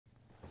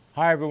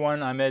Hi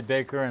everyone, I'm Ed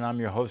Baker and I'm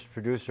your host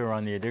producer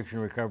on the Addiction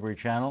Recovery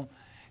Channel.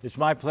 It's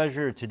my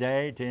pleasure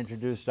today to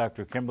introduce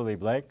Dr. Kimberly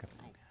Blake.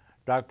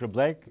 Dr.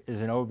 Blake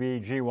is an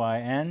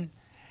OB/GYN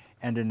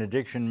and an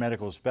addiction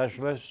medical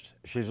specialist.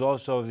 She's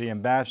also the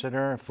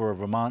ambassador for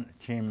Vermont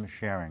Team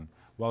Sharing.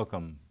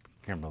 Welcome,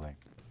 Kimberly.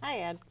 Hi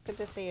Ed, good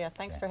to see you.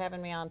 Thanks for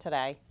having me on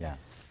today. Yeah.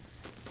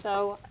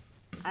 So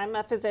I'm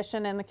a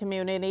physician in the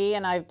community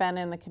and I've been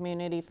in the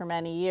community for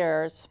many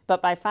years,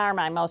 but by far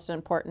my most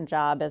important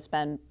job has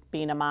been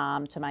being a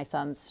mom to my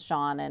sons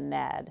Sean and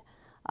Ned.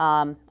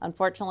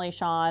 Unfortunately,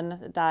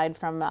 Sean died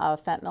from a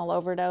fentanyl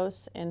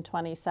overdose in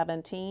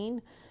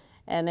 2017,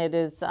 and it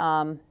is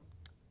an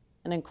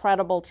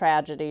incredible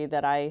tragedy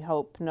that I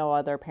hope no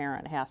other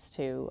parent has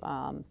to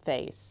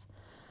face.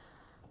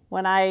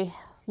 When I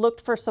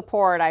looked for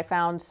support, I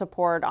found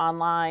support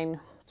online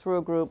through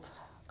a group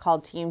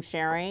called Team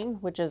Sharing,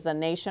 which is a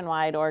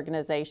nationwide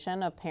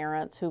organization of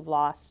parents who've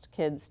lost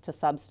kids to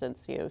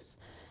substance use.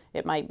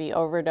 It might be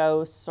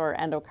overdose or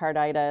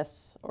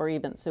endocarditis or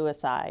even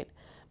suicide.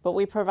 But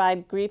we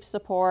provide grief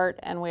support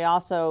and we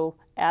also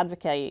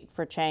advocate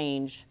for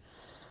change.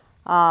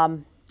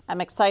 I'm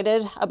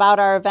excited about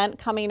our event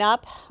coming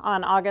up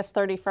on August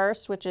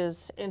 31st, which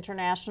is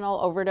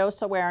International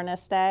Overdose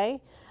Awareness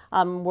Day.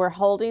 We're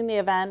holding the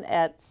event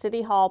at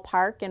City Hall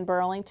Park in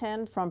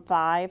Burlington from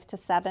 5 to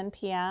 7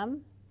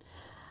 p.m.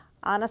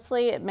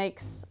 Honestly, it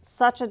makes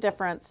such a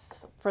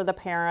difference for the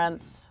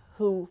parents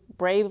who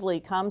bravely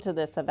come to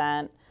this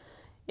event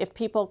if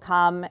people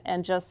come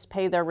and just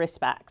pay their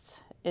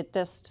respects. It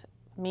just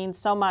means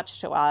so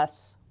much to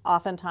us.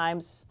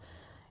 Oftentimes,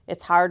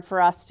 it's hard for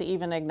us to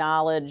even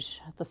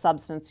acknowledge the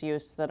substance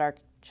use that our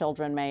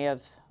children may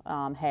have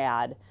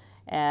had.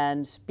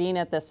 And being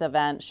at this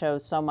event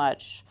shows so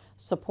much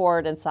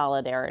support and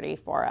solidarity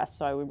for us,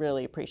 so I would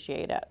really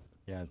appreciate it.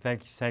 Yeah,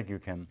 thank you,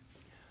 Kim.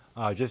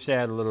 Just to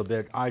add a little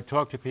bit, I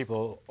talk to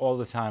people all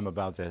the time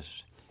about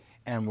this,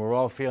 and we're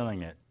all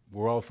feeling it.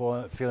 We're all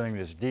feeling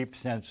this deep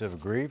sense of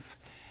grief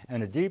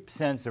and a deep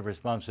sense of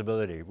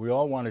responsibility. We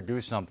all want to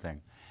do something,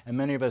 and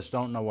many of us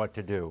don't know what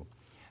to do.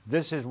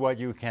 This is what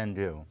you can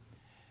do.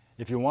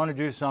 If you want to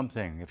do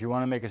something, if you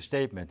want to make a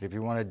statement, if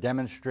you want to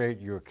demonstrate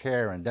your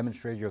care and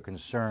demonstrate your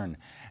concern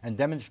and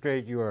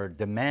demonstrate your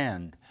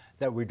demand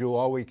that we do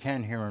all we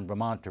can here in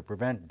Vermont to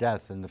prevent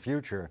death in the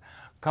future,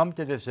 come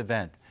to this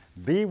event.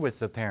 Be with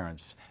the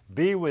parents.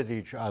 Be with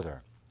each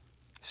other.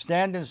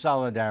 Stand in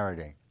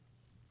solidarity.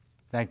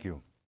 Thank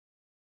you.